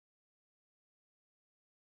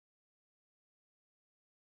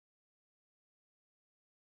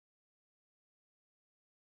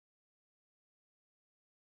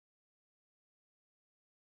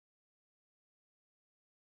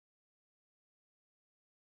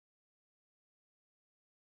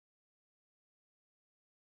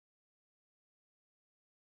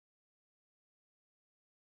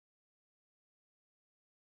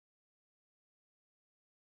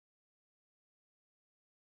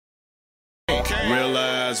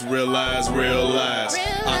realize, real lies.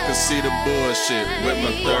 I can see the bullshit with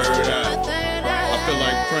my third eye. I feel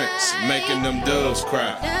like Prince making them doves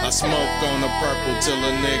cry. I smoke on the purple till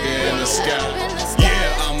a nigga in the sky.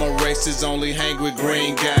 Yeah, I'm a racist, only hang with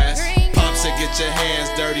green guys. Pop said get your hands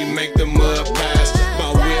dirty, make the mud pass.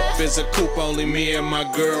 My whip is a coupe, only me and my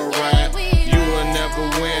girl ride. You will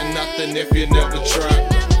never win nothing if you never try.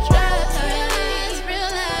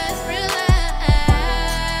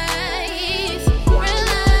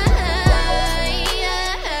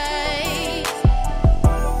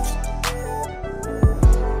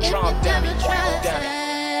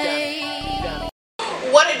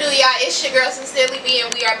 What it do, y'all? It's your girl Sincerely B,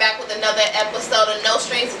 and we are back with another episode of No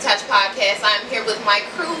Strings Attached podcast. I'm here with my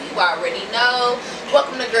crew. You already know.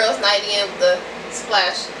 Welcome to Girls Night In with the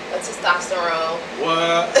splash of testosterone.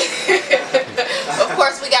 What? Of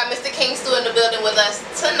course, we got Mr. King Stu in the building with us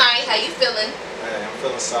tonight. How you feeling? Hey, I'm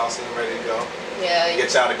feeling saucy and ready to go. Yeah.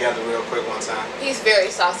 Get y'all together real quick one time. He's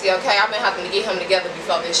very saucy, okay? I've been having to get him together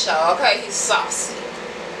before this show, okay? He's saucy.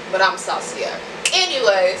 But I'm saucier.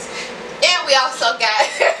 Anyways, and we also got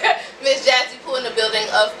Miss Jazzy Pooh in the building,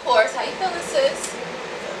 of course. How you feeling, sis?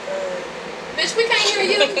 Bitch, we can't hear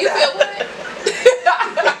you. You feel what?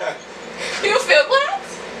 You feel what?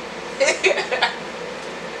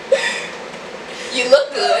 You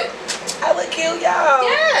look good. I look cute, y'all.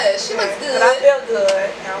 Yeah, she looks good. And I feel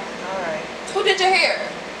good. Alright. Who did your hair?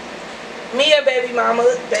 Me and baby mama.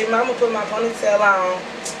 Baby mama put my ponytail on.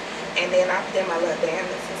 And then I did my little dance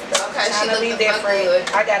and stuff. Okay, she trying to be looked different. good.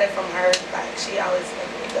 I got it from her. Like, she always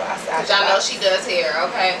makes me go outside. Cause y'all know she does hair,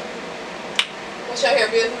 okay? What's your hair,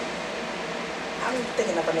 beauty? I'm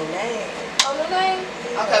thinking of a new name. Oh, new name?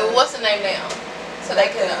 Yeah. Okay, well, what's the name now? So they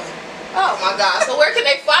can know. Oh my God! So where can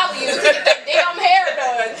they follow you to get their damn hair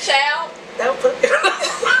done, child? Don't put me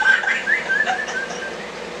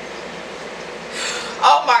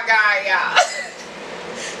Oh my God, y'all!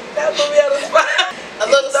 Don't put me on the spot. A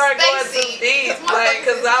little Start going spacey, too deep, my like, face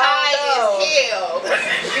is cause I high don't as hell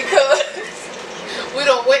because we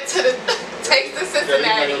done went to the Taste of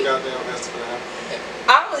Cincinnati. Yeah, you got them Instagram.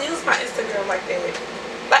 I don't use my Instagram like that.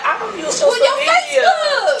 Like, I don't use social Well, your media.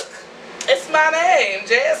 Facebook. It's my name,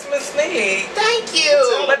 Jasmine Sneak. Thank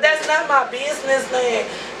you. But that's not my business name.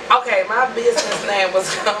 Okay, my business name was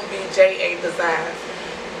gonna be JA Designs.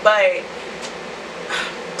 But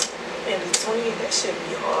in between, that should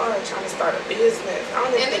be hard trying to start a business. I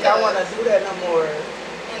don't even think I want to do that no more.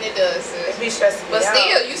 And it does, sis. It be stressing me But out.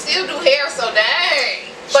 still, you still do hair, so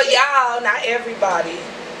dang. But y'all, not everybody.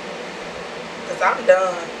 Because I'm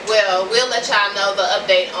done. Well, we'll let y'all know the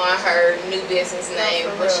update on her new business name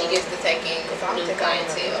for when she real. gets to taking I'm new thinking I'm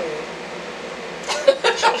clientele.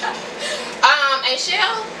 gonna And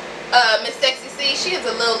Shell, Miss Sexy C, she is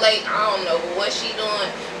a little late. I don't know what she doing,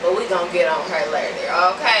 but we gonna get on her later,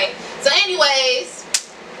 okay? So anyways,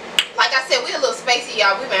 like I said, we a little spacey,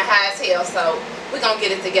 y'all. We been high as hell, so we gonna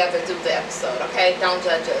get it together through the episode, okay? Don't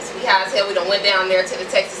judge us. We high as hell. We done went down there to the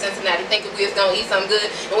Texas Cincinnati thinking we was gonna eat something good,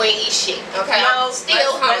 and we ain't eat shit, okay? No, I'm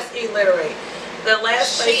still let's hungry. alliterate. The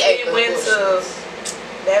last She place ate we the went to,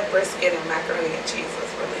 bullshit. that brisket and macaroni and cheese was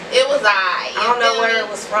really It was alright. I don't know where it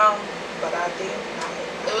was from, but I did.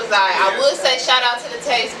 It was alright. I would say shout out to the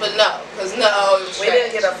taste, but no, cause no, it was We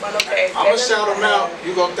trash. didn't get a funnel cake. I'm gonna shout them out.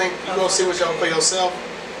 You gonna see what y'all for yourself.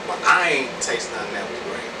 But I ain't taste nothing that was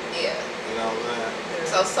great. Yeah. You know what I'm saying?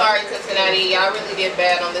 So sorry, Cincinnati. Y'all really did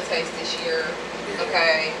bad on the taste this year. Yeah.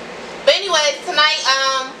 Okay. But anyways, tonight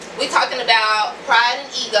we talking about pride and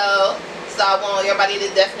ego. So I want everybody to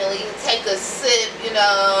definitely take a sip, you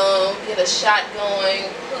know, get a shot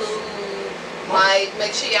going. Might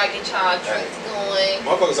make sure y'all get y'all drinks going.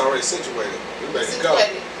 Motherfuckers already situated. We ready to go.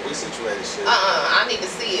 Situated. We situated shit. I need to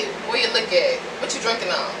see it. Where you look at? What you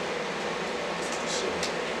drinking on? Shit.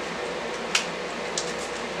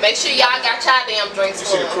 Make sure y'all got y'all damn drinks You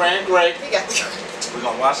see the going. cran grape? He got the We're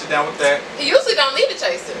gonna wash it down with that. He usually don't need a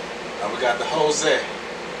chaser. And we got the Jose.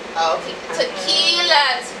 Oh, okay.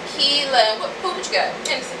 Tequila. What you got?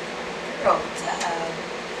 Hennessy. Oh, time.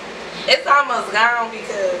 It's almost gone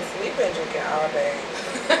because we've been drinking all day.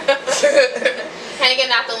 Hanging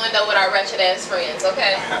out the window with our wretched ass friends,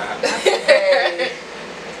 okay? Okay.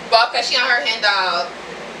 But okay, she on her hand dog.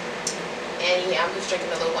 And yeah, I'm just drinking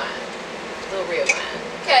a little wine. A little real wine.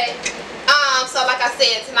 Okay. So like I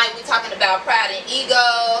said, tonight we're talking about pride and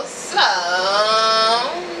ego. So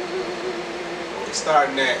We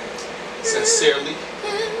starting at sincerely.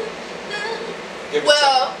 Give it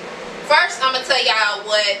well, first I'm gonna tell y'all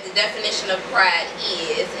what the definition of pride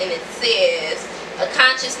is, and it says a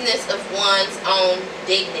consciousness of one's own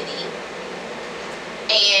dignity.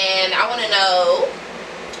 And I want to know,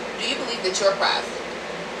 do you believe that you're prideful?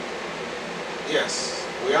 Yes,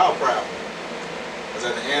 we all proud. Because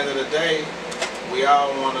at the end of the day, we all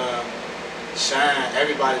want to shine.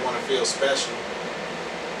 Everybody want to feel special.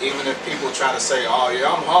 Even if people try to say, "Oh yeah,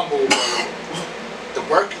 I'm humble," but the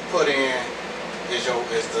work you put in is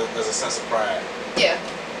a sense of pride. Yeah.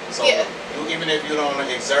 So even if you don't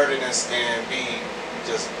exert it and be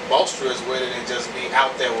just boisterous with it and just be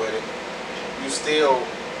out there with it, you still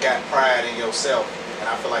got pride in yourself. And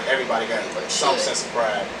I feel like everybody got some sense of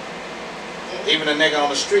pride. Even a nigga on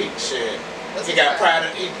the street, shit. He got pride.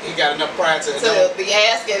 He got enough pride to be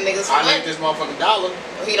asking niggas for money. I need this motherfucking dollar.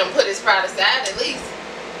 Well, he done put his pride aside at least.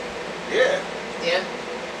 Yeah. Yeah.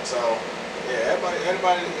 So, yeah,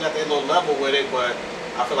 everybody got their little level with it, but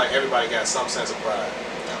I feel like everybody got some sense of pride.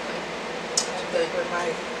 Okay.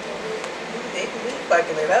 We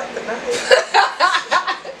fucking it up tonight.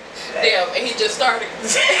 Damn, and he just started.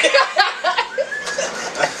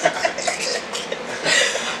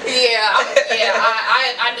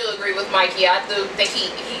 I do agree with Mikey. I do think he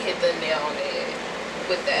hit the nail on the head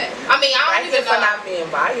with that. I mean, I don't even know. For not being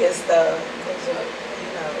biased though.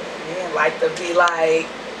 You know, men like to be like,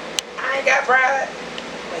 I ain't got pride,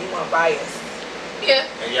 but he want bias. Yeah.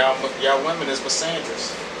 And y'all women is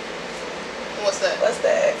misandrous. What's that? What's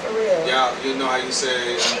that for real? Y'all, you know how you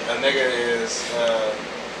say a nigga is.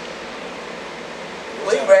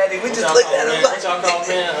 We ready. We just looked at him. What y'all call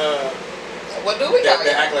men? What do we call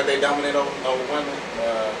They act like they dominate over women.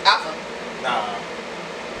 Alpha. Nah.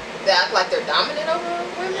 They act like they're dominant over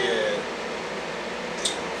women. Yeah.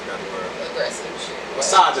 Damn, I forgot the word. Aggressive shit.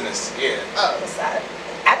 Misogynist. Yeah. Oh, misogynist.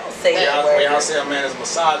 I don't say that word. When y'all say a man is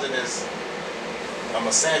misogynist, a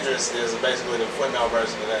misandrist is basically the female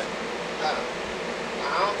version of that. I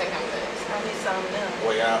don't think I'm that. Tell me something else.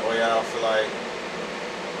 Or y'all feel like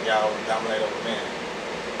y'all dominate over men.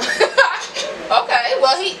 Okay,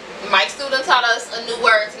 well Mike Student taught us a new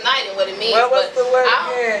word tonight and what it means. What's the word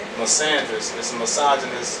again? Misandrist. It's a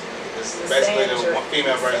misogynist. It's basically the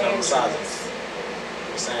female version of misogynist.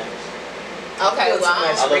 Misandrist. Okay, well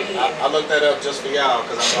I looked that up just for y'all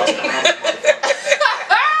because I'm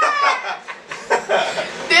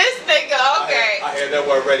This nigga, okay. I had that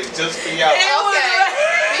word ready just for y'all. Okay.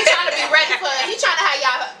 He trying to be ready for it. He trying to have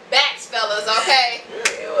y'all backs, fellas, okay?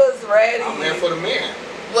 It was ready. I'm here for the men.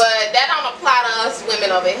 But that don't apply to us women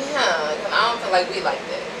over here. I don't feel like we like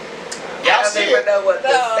that. Y'all don't even know what to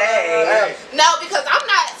say. Hey. No, because I'm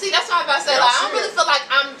not. See, that's what I'm about to say. Like, I don't really feel like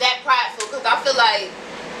I'm that prideful because I feel like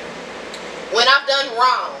when I've done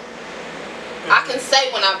wrong, I can say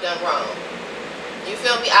when I've done wrong. You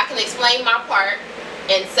feel me? I can explain my part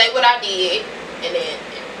and say what I did, and then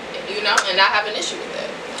you know, and I have an issue with that.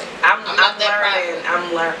 I'm not that learning.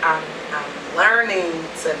 prideful. I'm learning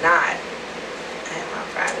to not have my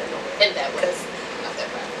pride in the way. In that way. Because not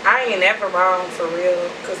that prideful. I ain't never wrong for real.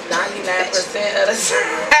 Because 99% of the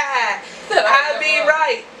time I be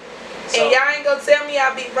right. So, and y'all ain't gonna tell me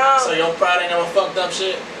I be wrong. So your pride ain't never fucked up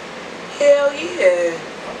shit? Hell yeah.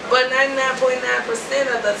 But 99.9%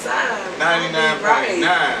 of the time 99.9.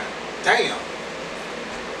 Damn.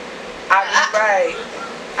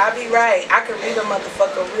 I be right. I can read a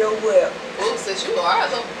motherfucker real well. Ooh, since you are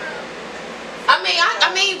though. I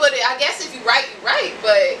mean, but I guess if you right, you right.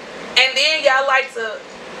 But and then y'all like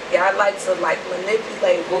to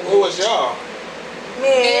manipulate. Who was y'all?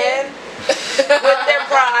 Men with their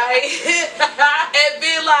pride and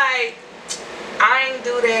be like, I ain't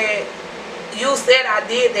do that. You said I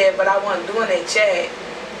did that, but I wasn't doing that chat.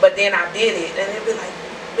 But then I did it, and they be like,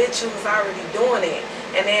 bitch, you was already doing it.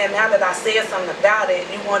 And then now that I said something about it,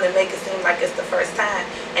 you want to make it seem like it's the first time.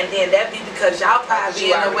 And then that be because y'all probably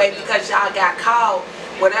be in the way because y'all got caught,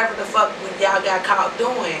 whatever the fuck y'all got caught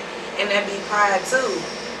doing. And that be pride too.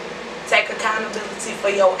 Take accountability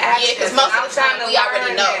for your actions. Yeah, because most of the time we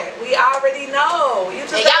already know. We already know. You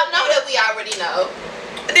just and y'all know that we already know.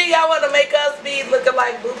 Then y'all want to make us be looking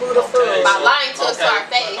like Boo Boo the Fool. By lying to us to our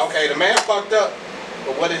face. Okay, the man fucked up.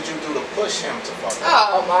 But what did you do to push him to fuck up?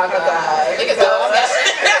 Oh my God. Niggas always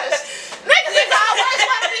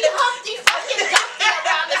want to be Humpty fucking Dumpty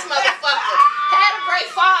around this motherfucker. Had a great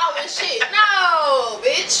fall and shit. No,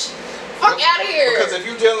 bitch. Fuck out of here. Because if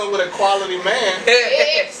you dealing with a quality man,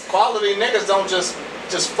 quality niggas don't just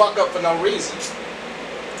fuck up for no reason.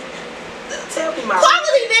 Tell me my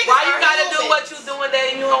quality reason. Niggas why you gotta humans. do what you doing there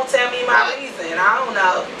and you don't tell me my reason? I don't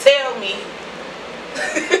know. Tell me.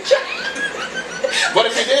 But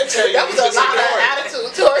if he did tell you, that was a lot of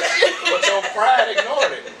attitude towards you. But your pride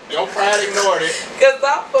ignored it. Your pride ignored it. Cause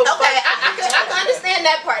I'm okay, I can understand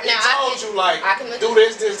that part now. He told you like, do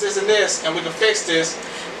this, and this, and we can fix this.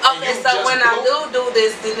 Okay, so when I do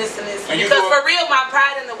this, then this, and this. Because for real, my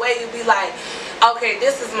pride in the way you be like, Okay,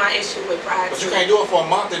 this is my issue with pride. But you can't do it for a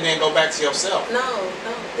month and then go back to yourself. No,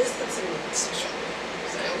 listen to me.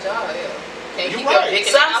 Same job, yeah. Can't You keep right. your dick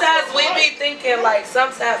in the house Sometimes for we long. be thinking like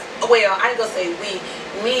sometimes. Well, I ain't gonna say we,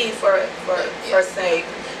 me for sake.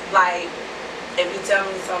 Like if you tell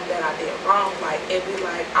me something that I did wrong, like it be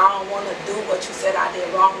like I don't want to do what you said I did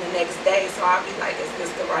wrong the next day. So I'll be like, is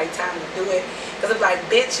this the right time to do it? Because it's like,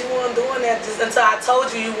 bitch, you weren't doing that just until I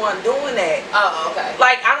told you you weren't doing that. Oh, okay.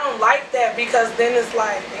 Like I don't like that because then it's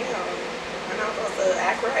like, damn, I'm not supposed to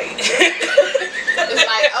act right. It's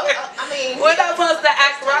like, I mean, We're not supposed to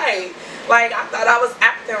act right. Like I thought I was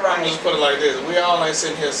acting I'm right. just put it like this: we all ain't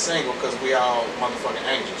sitting here single because we all motherfucking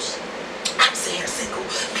angels. I'm saying single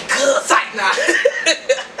because I not.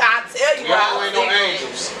 I tell you We why all I'm ain't no single.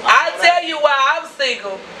 angels. I tell you why I'm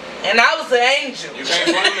single, and I was an angel. You can't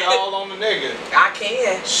blame it all on the nigga. I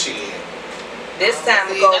can. Shit. This time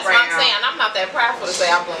see, go that's what I'm saying. around. I'm not that prideful to say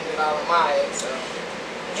I blamed it all on my ex. So.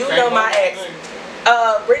 You Can't know my blame ex. the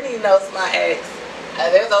nigga. Brittany knows my ex,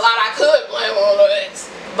 There's a lot I could blame on the ex,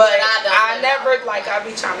 but I don't I blame never her. like I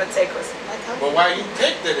be trying to take her. Like But why you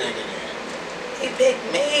picked the nigga then? he picked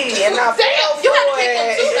me, and I Damn, fell you for had to pick him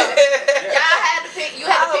too, it. Y'all had to pick. You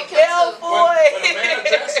had to I pick him fell too. for When a man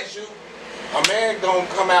addresses you, a man gonna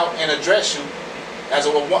come out and address you as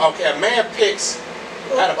a man picks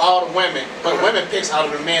out of all the women, but women picks out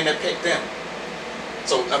of the men that pick them.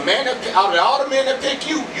 So a man that out of all the men that pick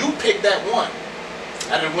you, you pick that one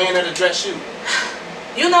out of the men that address you.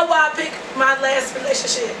 You know why I picked my last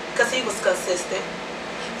relationship? Because he was consistent.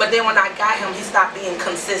 But then when I got him, he stopped being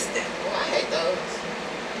consistent. Oh, I hate those.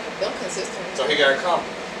 Them consistent. So he got come.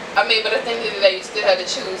 I mean, but at the end of the day, you still had to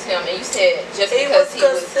choose him, and you said just He because was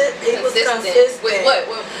consistent. With what?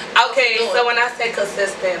 Okay, doing? so when I say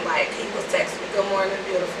consistent, like he was texting me, "Good morning,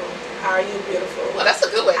 beautiful. How are you, beautiful? Well, that's a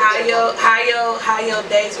good way to How get your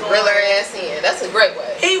days to going?" reel her ass in. That's a great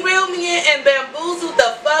way. He reeled me in and bamboozled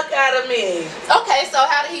the fuck out of me. Okay, so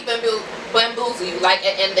how did he bamboo you? Like,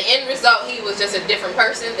 and the end result, he was just a different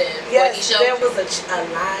person than what he Yes, showed there you? was a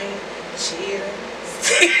lying, cheater,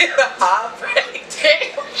 heartbreak.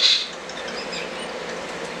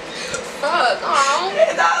 Fuck, oh.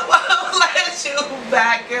 And I won't let you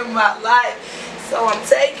back in my life. So I'm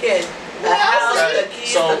taking the Well, house, okay, the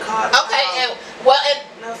keys, so- the car. Okay, and well, and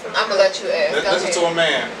No, for I'm gonna real. let you ask. Go Listen ahead. to a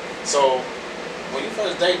man. So when you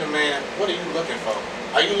first dating a man, what are you looking for?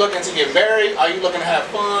 Are you looking to get married? Are you looking to have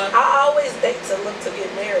fun? I always date to look to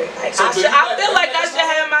get married. Like So I do feel you like like I women should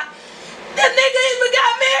or have my. That nigga even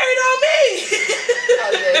got married on me. Oh,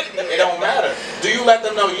 yeah, you did. It don't matter. Do you let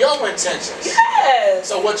them know your intentions? Yes.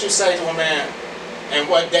 So what you say to a man, and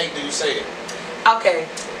what date do you say it? Okay.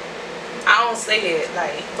 I don't say it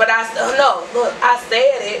like, but I still no. Look, I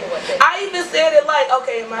said it. What day? I even said it like,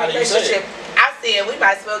 okay, in my How do you say relationship, I said we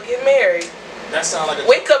might as well get married. That sounds like a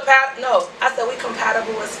We No, I said we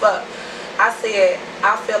compatible as fuck. I said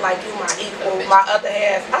I feel like you my equal, my other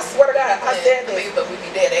half. I swear to God, I said I mean, this. but we be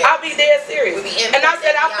dead ass. I'll be dead serious. We be And I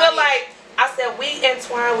said I feel like. like we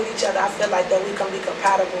entwine with each other. I feel like that we can be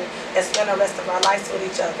compatible and spend the rest of our lives with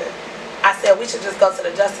each other. I said we should just go to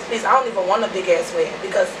the Justice Peace. I don't even want a big ass wedding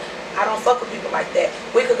because I don't fuck with people like that.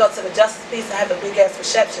 We could go to the Justice Peace and have a big ass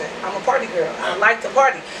reception. I'm a party girl. I like to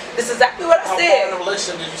party. This is exactly what I How far in said. a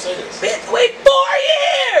relationship did you say this? Bitch, wait 4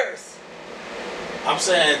 years. I'm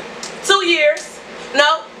saying, 2 years.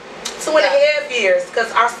 No, 2.5 years. Cause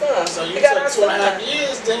our son. so you we got took our 2.5 son.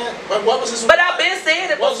 years then? But what was his But reply? I've been saying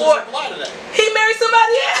it What was before. his reply to that? He married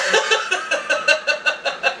somebody else.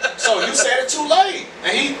 So you said it too late,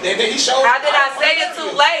 and then he showed. How did I don't say wanna it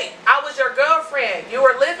too marry you. late? I was your girlfriend. You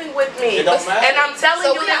were living with me. It don't matter. And I'm telling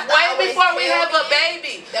So you we this have to way always before we tell have a men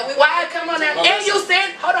baby. that we Why want come on there? Well, And you listen.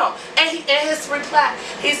 said, hold on. And his reply,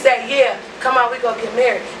 he said, yeah, come on, we gonna get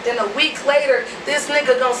married. Then a week later, this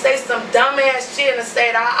nigga gonna say some dumbass shit and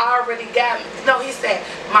say that I already got me. No, he said,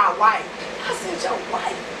 my wife. I said, your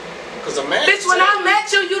wife? Cause a man. Bitch, when I met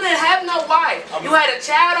you, you didn't have no wife. You had a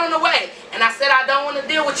child on the way. And I said, I don't want to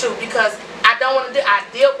deal with you because I don't want to deal. I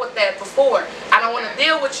dealt with that before. I don't want to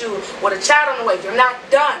deal with you with a child on the way. You're not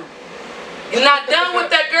done. You're not done with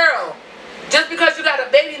that girl. Just because you got a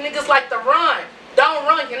baby, niggas like to run. Don't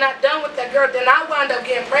run. You're not done with that girl. Then I wind up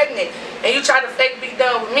getting pregnant. And you try to fake be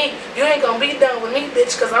done with me. You ain't going to be done with me,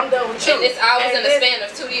 bitch, because I'm done with you. And this all was in the then- span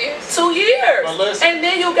of 2 years? 2 years. Well, listen. And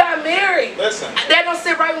then you got married. Listen. That don't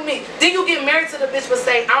sit right with me. Then you get married to the bitch but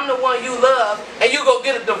say, I'm the one you love, and you go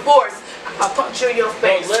get a divorce. I'll punch you in your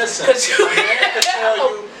face. Well, listen. 'Cause you A man can tell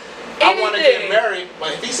you, I want to get anything. married,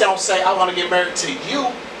 but if he don't say, I want to get married to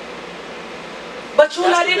you, But you're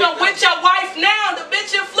That's not the even big with thing. your wife now, the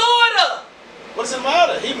bitch in Florida. what does it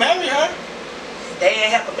matter? He married her. they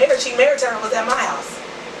ain't have a marriage. Marriage time was at my house.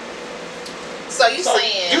 So you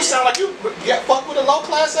saying you sound like you get fucked with a low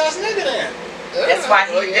class ass nigga then. That's why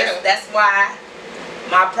that's why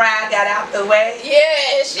my pride got out the way.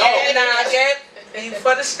 Yeah, shit. And I get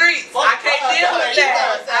for the streets. Fuck I can't pride, deal with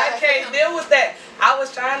that. I can't deal with that. I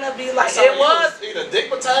was trying to be like it was either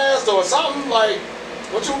dickmatized or something like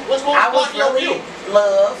what's more I was your really view?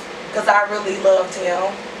 love because I really loved him.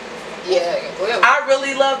 Yeah, clearly. I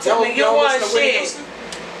really loved him and you want shit.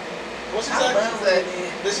 What's she I say? love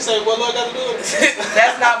Whitney. Did she say what Lord got to do with it?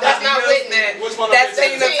 That's not That's not Whitney. Which one of That's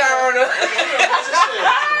them Tina bitches? Turner.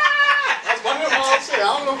 That's one of them all shit. I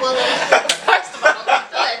don't know what that is. First of all,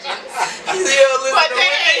 legends. You still listen But to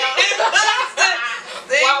damn.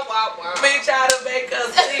 See? Wow. Me trying to make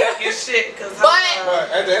us think and shit. Cause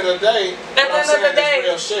But at the end of the day, it's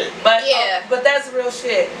real shit. But Yeah. but that's real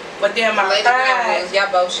shit. But then my Lady pride. Brown,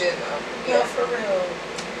 y'all both shit though. Yeah, for real.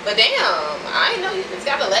 But damn, I ain't know you just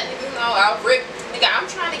gotta let niggas know. Nigga, I'm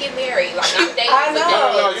trying to get married. Like I'm dating. I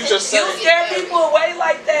know. No, you just say You scare people away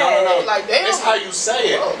like that. No. Like damn. It's how you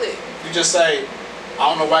say it. Holy. You just say, I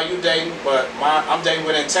don't know why you dating, but I'm dating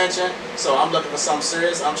with intention, so I'm looking for something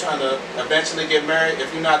serious. I'm trying to eventually get married.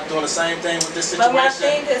 If you're not doing the same thing with this But my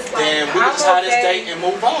situation, thing is like, then we can just have this date and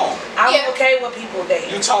move on. I'm Yeah. okay with people dating.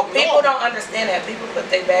 You talk People normal. don't understand that. People put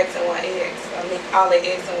their bags in one egg. I mean, all their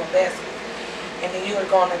eggs in one basket. And then you are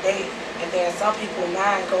going on a date. And then some people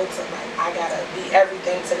mind go to like, I gotta be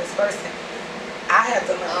everything to this person. I have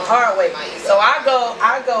to learn the hard way. my ego. So I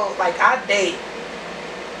go, like I date.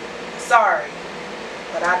 Sorry,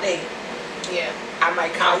 but I date. Yeah. I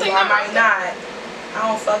might call you, I might not. I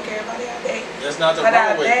don't fuck everybody I date. There's nothing But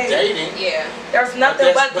wrong I with date. dating. Yeah. There's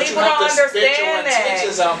nothing, but you people have don't to spit your understand that.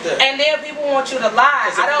 intentions out there. And then people want you to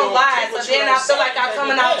lie. 'Cause if I you don't don't lie, keep so what you then don't I feel say, like I'm then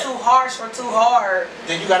coming you're out mad. too harsh or too hard.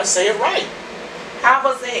 Then you gotta say it right. How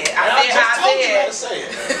was it? And I just told you how to said. say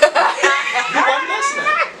it. You weren't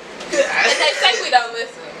listening. And they say we don't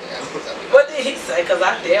listen. What did he say? Because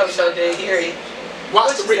I damn sure didn't hear it.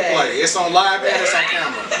 Watch What the you say? replay. It's on live and it's on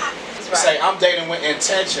camera. Say, I'm dating with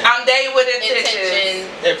intention. I'm dating with intention.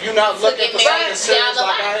 If you're not looking get for something married serious down the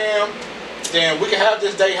like I am, then we can have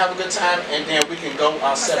this date, have a good time, and then we can go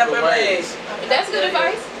our separate ways. That's good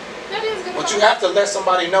advice. That is good But advice. you have to let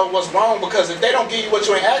somebody know what's wrong, because if they don't give you what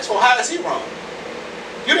you ain't asked for, how is he wrong?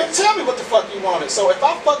 You didn't tell me what the fuck you wanted. So if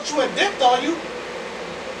I fucked you and dipped on you,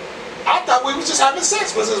 I thought we was just having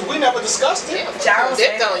sex, because we never discussed it. Yeah, John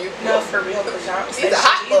dipped said- on you. No, for real, because John He's a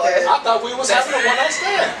hot boy. I thought we was having a one-night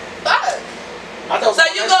stand. Fuck. I thought So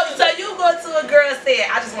you go to a girl and say,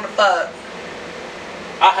 I just want to fuck.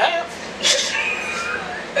 I have.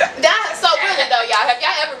 So really though, y'all, have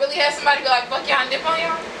y'all ever really had somebody go like fuck y'all and dip on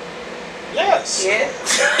y'all? Yes. Yeah.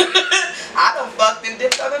 I done fucked and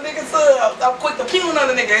dipped on a nigga too. I'm quick to pune on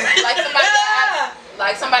a nigga.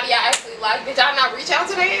 Like somebody y'all actually like, did y'all not reach out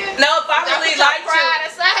to them? No, if I really liked you. Pride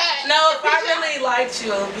aside. No, if I really liked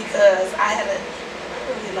you, because I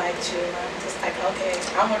really liked you, and I'm just like, okay,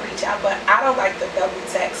 I'm gonna reach out, but I don't like the double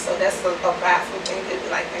text, so that's a prideful thing to be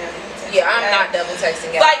like, man, you text Yeah, I'm me not back. double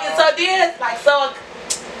texting y'all. Like, so then, like, so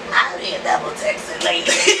I've been double texting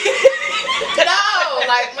lately. No,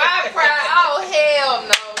 like my pride. Oh hell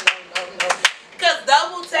no. Cause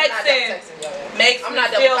double I'm not double texting texting y'all. makes I'm me not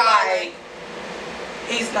feel double like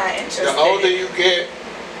he's not interested. The older you get,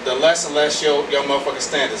 the less and less your motherfucking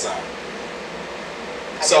standards are.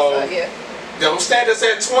 So, yeah. Them standards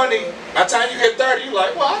at 20, by the time you hit 30, you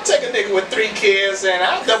like, well, I'll take a nigga with 3 kids and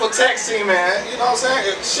I'll double text him, man. You know what I'm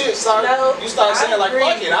saying? If shit start, you start saying like,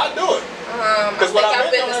 fuck it, I'll do it. I think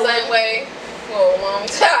I've been the same way for a long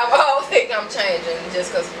time. I don't think I'm changing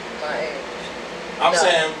just because my age. I'm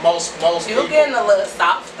saying most You're people. getting a little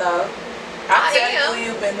soft though. I tell am.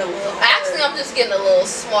 you, you've been a little. Actually, I'm just getting a little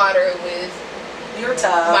smarter with You're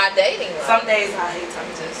tough. my dating life. Some days I hate I'm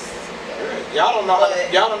just. Y'all don't know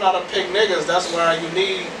how to pick niggas. That's why you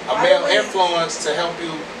need a male influence to help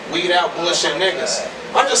you weed out bullshit niggas.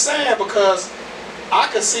 I'm just saying, because I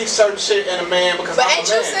can see certain shit in a man because But I'm a ain't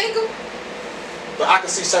you man. single? But I can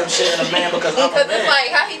see certain shit in a man because I'm a Because man. it's like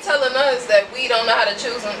how he telling us that we don't know how to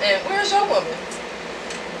choose them. And where's your woman?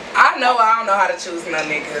 I know I don't know how to choose no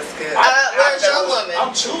niggas. Where's your woman?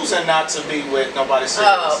 I'm choosing not to be with nobody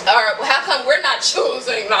serious. Oh, all right. Well, how come we're not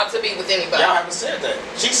choosing not to be with anybody? Y'all haven't said that.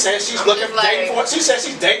 She said she's I'm looking just for dating for. She said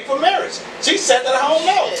she's dating for marriage. She said that I don't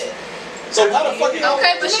know. Shit. So how the fuck you know?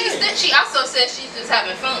 Okay, but she also said she's just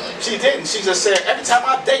having fun. She didn't. She just said every time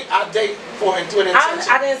I date for with intention.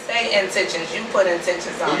 I didn't say intentions. You put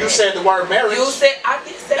intentions on You it. said the word marriage. You said I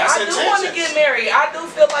did say That's I do want to intentions. get married. I do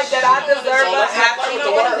feel like that I deserve So a let's not play happy with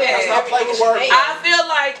the word. Let's not play with words. I feel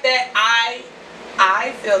like that I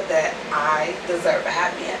I feel that I deserve a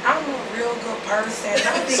happy end. I'm a real good person.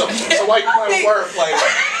 So why you playing wordplay?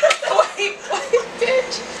 Wait,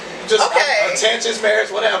 bitch. Just Okay. intentions,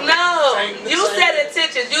 marriage, whatever. No, Same- you same- said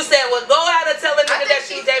intentions. You said, well, go out and tell a nigga that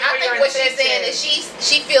you date for your what she's saying is intentions.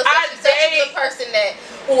 she feels that she's such a good person that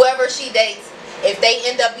whoever she dates, if they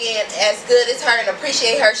end up being as good as her and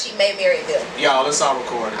appreciate her, she may marry them. Y'all, it's all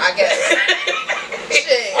recorded. I guess.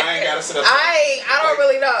 Shit. I ain't gotta sit up. I don't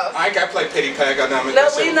really know. I ain't gotta play pity pag. I know. No,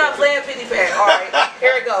 we not playing pity pat. All right,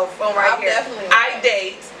 here we go. Phone right I'm here. definitely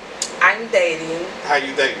I'm dating How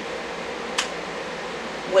you dating?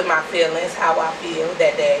 with my feelings, how I feel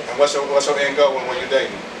that day. And what's your end goal when you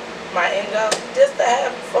dating? My end goal, just to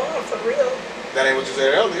have fun for real. That ain't what you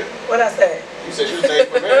said earlier. What I say? You said you was dating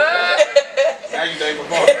for marriage. Now you dating for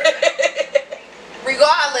fun.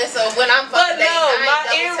 Regardless of when I'm But fucking dating, no, I ain't my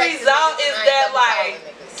double end texting result niggas, is I ain't that, double like, calling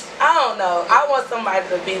niggas. I don't know. I want somebody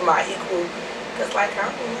to be my equal. Cause like I'm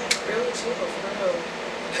like real chill for real.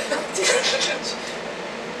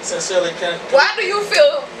 Sincerely, Why do you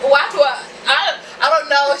feel? Why do I don't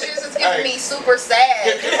know. She's just giving me super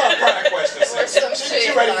sad. Give her a pride question. Or some She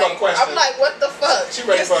shit. ready for a Like, question. I'm like, what the fuck? She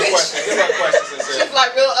ready for a question. Give her a question, Sincere. She's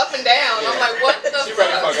like real up and down. I'm like, what the She fuck?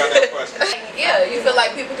 ready for a goddamn question. Yeah, you feel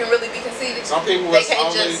like people can really be conceited. Some people They is can't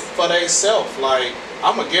only just- for they self. Like,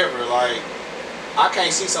 I'm a giver. Like, I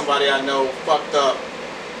can't see somebody I know fucked up,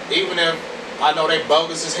 even if I know they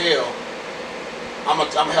bogus as hell. I'm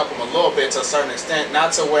gonna help them a little bit to a certain extent,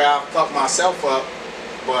 not to where I fuck myself up,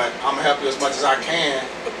 but I'm gonna help you as much as I can.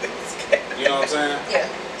 You know what I'm saying? Yeah.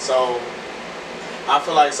 So I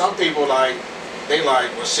feel like some people like they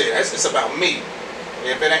like, well, shit, it's about me.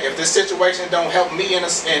 If this situation don't help me in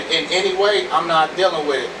any way, I'm not dealing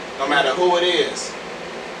with it, no matter who it is.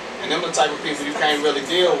 And them the type of people you can't really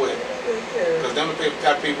deal with, because them the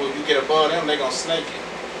type of people, if you get above them, they gonna snake you.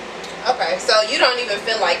 Okay, so you don't even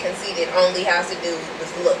feel like conceited only has to do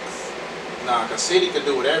with looks. Nah, conceited could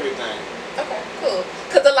do with everything. Okay, cool.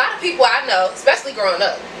 Because a lot of people I know, especially growing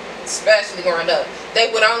up, they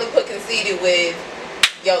would only put conceited with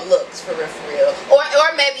your looks for real. Or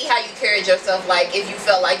maybe how you carried yourself, like if you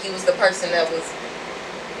felt like you was the person that was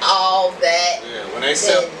all that, Yeah, when they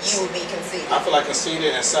then you would be conceited. I feel like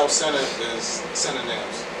conceited and self-centered is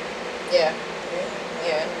synonyms. Yeah.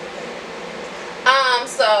 Yeah.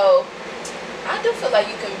 So I do feel like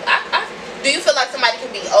you can. Do you feel like somebody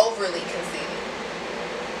can be overly conceited?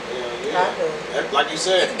 Yeah. Like you You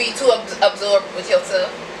said, can be too absorbed with yourself.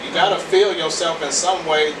 you gotta feel yourself in some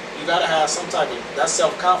way. You gotta have some type of that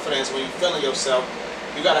self-confidence when you're feeling yourself.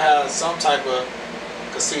 You gotta have some type of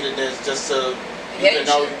conceitedness just to you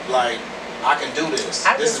know, like, I can do this.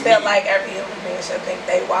 I This just is feel me. like every human being should think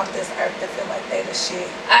they walk this earth to feel like they the shit.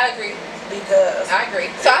 I agree. Because I agree.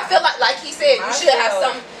 So I feel like he said, you I should have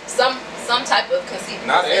feel- some type of conceit.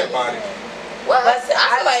 Not everybody. Well, But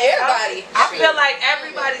I feel like everybody. I feel like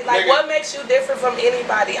everybody, like, Nigga. what makes you different from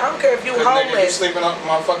anybody? I don't care if you 'Cause nigga, you homeless. sleeping on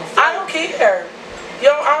my fucking floor. I don't care.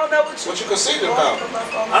 I don't know what you conceited about?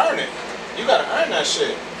 Earn it. You gotta earn that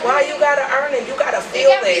shit. Why you gotta earn it? You gotta There feel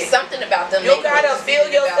gotta be it. something about them. You they gotta feel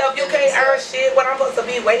conceited yourself. about You them can't earn themselves. shit when I'm supposed to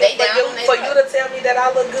be They waiting down and they for you to tell me that I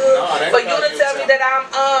look good. No, it ain't For you about to you tell me tell. that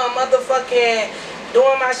I'm motherfucking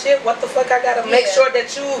doing my shit. What the fuck I gotta make Yeah. sure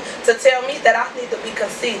that you to tell me that I need to be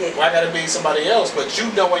conceited. Why gotta be somebody else? But you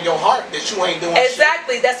know in your heart that you ain't doing shit.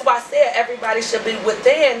 Exactly. That's why I said everybody should be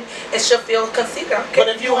within and should feel conceited. I don't care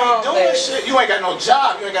But if you ain't doing homeless. shit, you ain't got no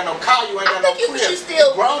job, you ain't got no car, you ain't I got no think crib. you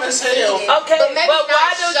still grown as hell. conceited. Okay, But maybe but why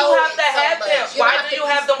not do you show have it to so have much. them? You Why don't have do to you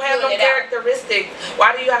be have them have them feeling it out. characteristics?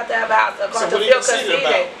 Why do you have to have a house So to what feel are you conceited conceited?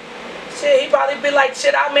 about? Shit, he probably be like,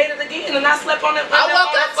 shit, I made it again and I slept on it. I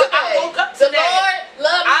woke up today. I woke up The today. Lord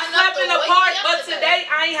loved me I enough slept to in the wake park, me up but today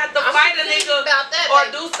I ain't have to I'm fight a conceited nigga about that, or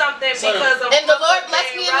baby. do something So- because of And the Lord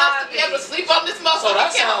blessed me motherfucking enough to be able to Robbie. sleep on this motherfucking So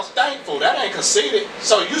that couch. sounds thankful. That ain't conceited.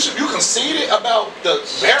 So you conceited about the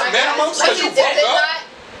bare minimums But because you you did woke up. not.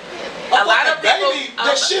 A A lot fucking of people- baby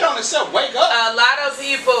just shit on itself. Wake up. A lot of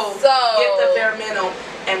people So- get the bare minimum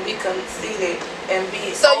and be conceited and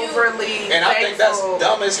be So you- overly And I think that's thankful.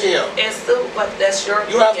 dumb as hell. And still, but that's your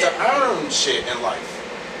You have to opinion. earn shit in life.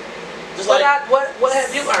 Just What, like, what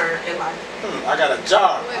have you earned in life? I got a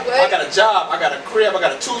job. Wait, what? I got a job. I got a crib. I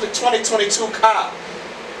got a 2022 car.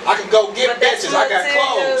 I can go get But that's bitches. I got material-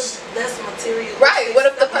 clothes. That's material. Right. What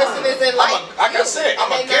if the person isn't like Like I you, said,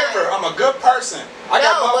 I'm a and they not- giver. I'm a good person. I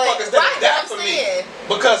got No, but- motherfuckers that right, die but for I'm me saying-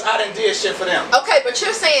 because I didn't did shit for them. Okay, but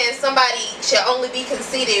you're saying somebody should only be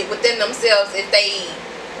conceited within themselves if they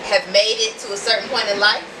have made it to a certain point in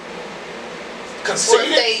life?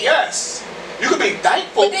 Conceited, they- yes. You could be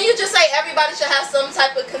thankful. But then you just say everybody should have some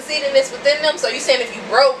type of conceitedness within them. So you saying if you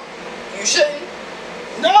broke, you shouldn't?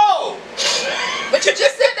 No. But you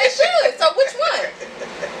just said they should. So which one?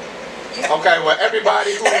 Okay, well,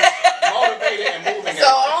 everybody who's motivated and moving. So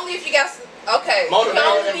only if you got. Okay. Motivated you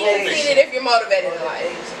can only and be moving. conceited if you're motivated in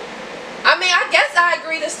life. I mean, I guess I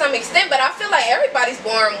agree to some extent, but I feel like everybody's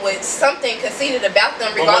born with something conceited about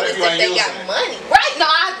them, regardless if they got money. Right? No,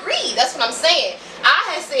 I agree. That's what I'm saying.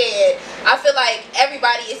 I had said I feel like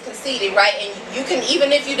everybody is conceited, right? And you can,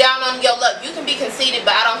 even if you down on your luck, you can be conceited,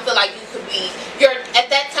 but I don't feel like you could be. You're at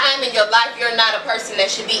that time in your life, you're not a person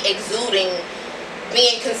that should be exuding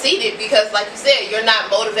being conceited because, like you said, you're not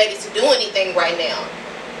motivated to do anything right now.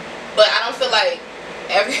 But I don't feel like.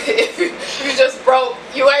 If you just broke,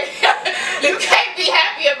 you can't be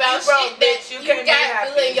happy about shit that you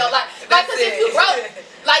got good in your life. Like, cause if you broke,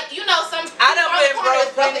 like, you know, some people on the corner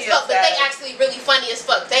is broke as fuck, but they actually really funny as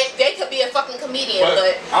fuck. They could be a fucking comedian,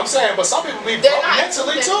 but I'm saying, but some people be broke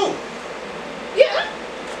mentally too. Yeah.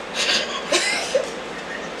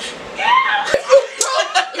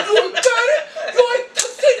 You ain't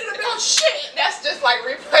conceited about shit. That's just like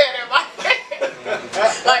replaying in my head.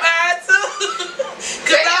 Like mine too.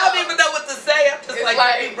 Cause I don't even know what to say. I'm just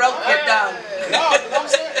like you broke, you're dumb. No, I'm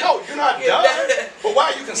saying, no, you're not dumb. But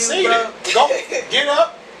why are you conceited? Go get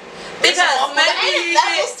up. Because maybe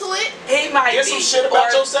levels to it. He might get some shit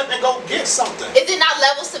about yourself and go get something. Is it not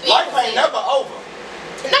levels to being life conceited? ain't never over.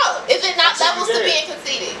 No, is it not levels to being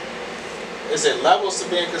conceited? Is it levels to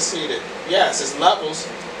being conceited? Yes, it's levels.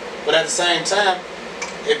 But at the same time,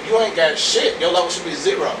 if you ain't got shit, your level should be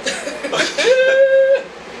 0.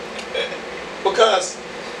 Because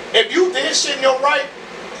if you did shit in your right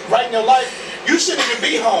in your life, you shouldn't even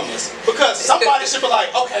be homeless. Because somebody should be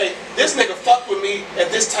like, okay, this nigga fucked with me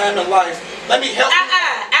at this time in life. Let me help you.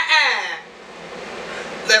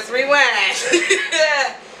 Let's rewind.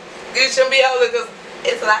 You shouldn't be homeless because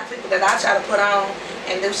it's a lot of people that I try to put on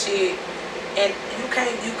and do shit. And you can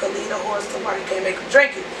lead a horse to water, you can't make him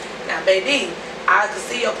drink it. Now, baby, I can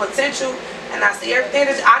see your potential, and I see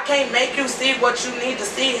everything that I can't make you see what you need to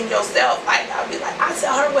see in yourself. Like, I'll be like, I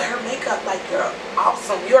tell her with her makeup, like, you're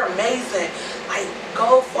awesome, you're amazing. Like,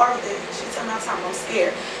 go farther. She tell me all the time, I'm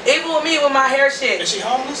scared. Even with me with my hair shit. Is she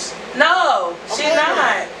homeless? No, she's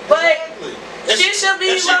not. But she should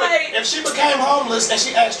be like. If she became homeless and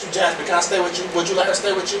she asked you, Jasmine, can I stay with you? Would you let her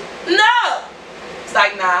stay with you? No. It's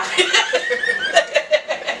like, nah. I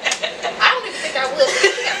don't even think I would.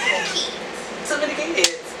 She got too many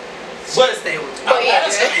kids. But stay with me.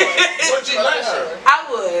 Would you let her? I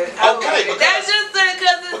would. Okay, would. That's just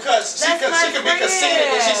because she could be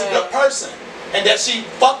conceited that she's a good person. And that she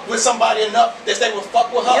fucked with somebody enough that they would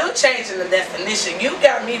fuck with her. You're changing the definition. You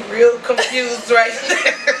got me real confused right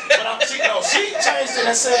there. But she changed it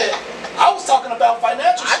and said, I was talking about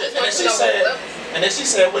financial shit. And then she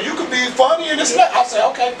said, well, you could be funny in this. I said,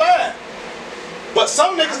 okay, fine. But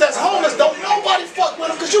some niggas that's homeless don't nobody fuck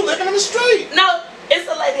with them because you living in the street. No, it's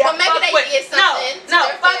a lady I fuck with. Did something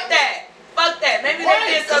no, fuck that. Fuck that. Maybe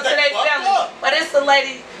they did something to their family. But it's a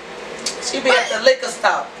lady, she be at the liquor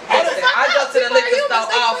store. I go to the liquor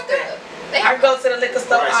store often. I go to the liquor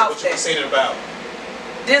store often. So what you conceited about?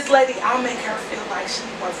 This lady, I'll make her feel like she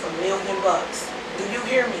worth $1 million. Do you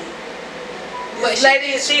hear me? This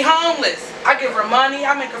lady, she homeless. I give her money.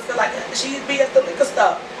 I make her feel like she'd be at the liquor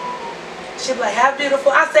store. She be like, how beautiful.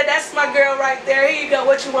 I said, that's my girl right there. Here you go.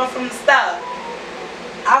 What you want from the store?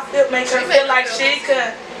 Make her feel like she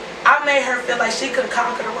could. I made her feel like she could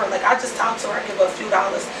conquer the world. Like, I just talked to her. I give her a few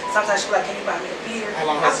dollars. Sometimes she be like, can you buy me a beer? How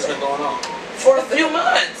long has this been going on? For a few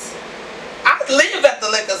months. I live at the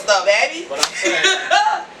liquor store, baby. But I'm saying,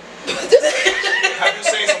 have you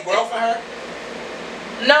seen some growth in her?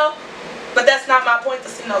 No. But that's not my point to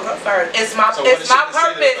see no growth for her. It's my purpose.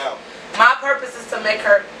 My purpose is to make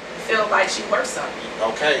her feel like she worth something.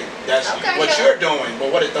 Okay, that's what you're doing,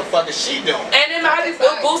 but what the fuck is she doing? And then I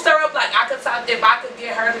will boost her up. Like, I could talk, if I could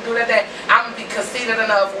get her to do that, I'm gonna be conceited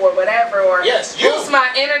enough or whatever, or boost my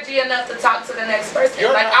energy enough to talk to the next person.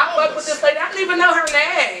 You're like, I fuck with this lady, I don't even know her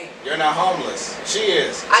name. You're not homeless. She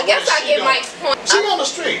is. I guess I get Mike's point. She on the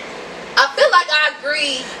street. I feel like I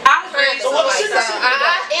agree. So what is she conceited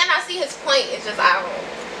about? And I see his point. It's just I don't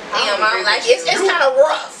like it's kind of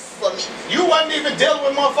rough for me. You wasn't even dealing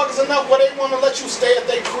with motherfuckers enough where they want to let you stay at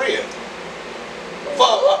their crib.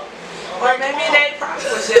 Or maybe they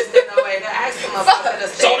probably was just in a way to ask them to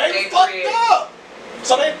stay at their crib. So they fucked up.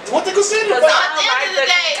 So what they consider about? At the end of the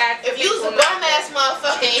day, if you's a bum ass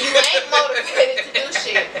motherfucker and you ain't motivated to do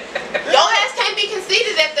shit, your ass can't be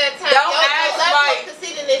conceited at that time. Your level of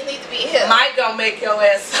conceitedness needs to be hit. Mike gonna make your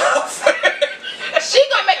ass suffer. She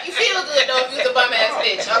gonna make you feel good though if you's a bum ass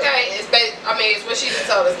bitch, okay? It's what she just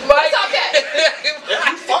told us. But it's okay. If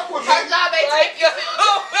you fuck with me, her job ain't to make you feel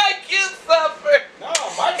good.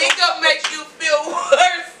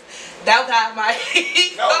 outside, Mike.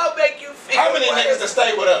 He No. gonna make you feel How many worse. niggas that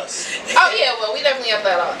stay with us? Oh yeah, well we definitely have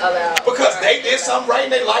to allow. Because they did something right in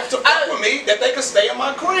their life to fuck with me that they could stay in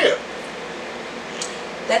my crib.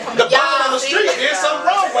 That's The bum on the street did something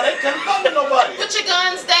wrong, but they couldn't come to nobody. Put your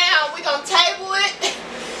guns down. We gonna table it,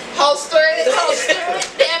 holster it,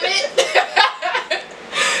 damn it.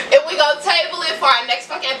 And we gonna table it for our next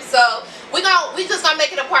fucking episode. We just gonna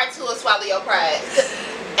make it a part 2 of Swallow Your Pride.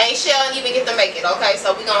 Ain't Shell even get to make it, okay?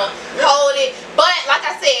 So we gonna hold it. But like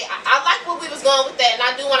I said, I like where we was going with that, and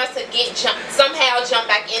I do want us to somehow jump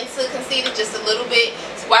back into Conceited just a little bit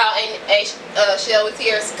while Shell was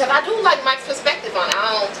here, because I do like Mike's perspective on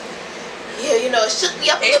it. It shook me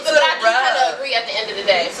up a little bit, but I do kind of agree at the end of the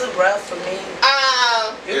day. It's too rough for me.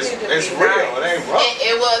 It's real. It ain't rough.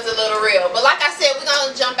 It was a little real. But like I said, we're going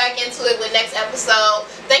to jump back into it with next episode.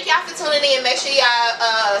 Thank y'all for tuning in. Make sure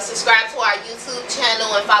y'all subscribe to our YouTube channel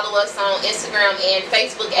and follow us on Instagram and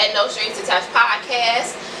Facebook at No Strings Attached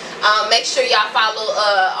Podcast. Make sure y'all follow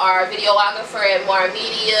our videographer at Mar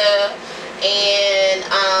Media. And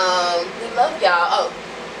we love y'all. Oh,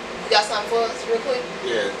 you got something for us real quick?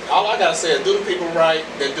 Yeah. All I gotta say is do the people right,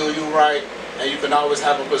 then do you right, and you can always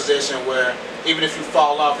have a position where even if you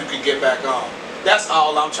fall off, you can get back on. That's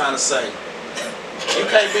all I'm trying to say. You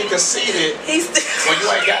can't be conceited when you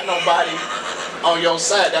ain't got nobody on your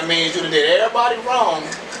side. That means you done did everybody wrong,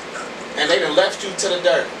 and they done left you to the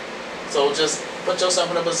dirt. So just put yourself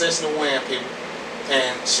in a position to win, people.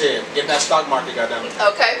 And shit, get that stock market, goddammit.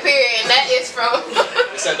 Okay, period. And that is from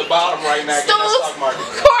It's at the bottom right now. Get that stock market.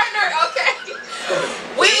 Corner, okay.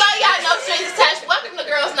 We love y'all.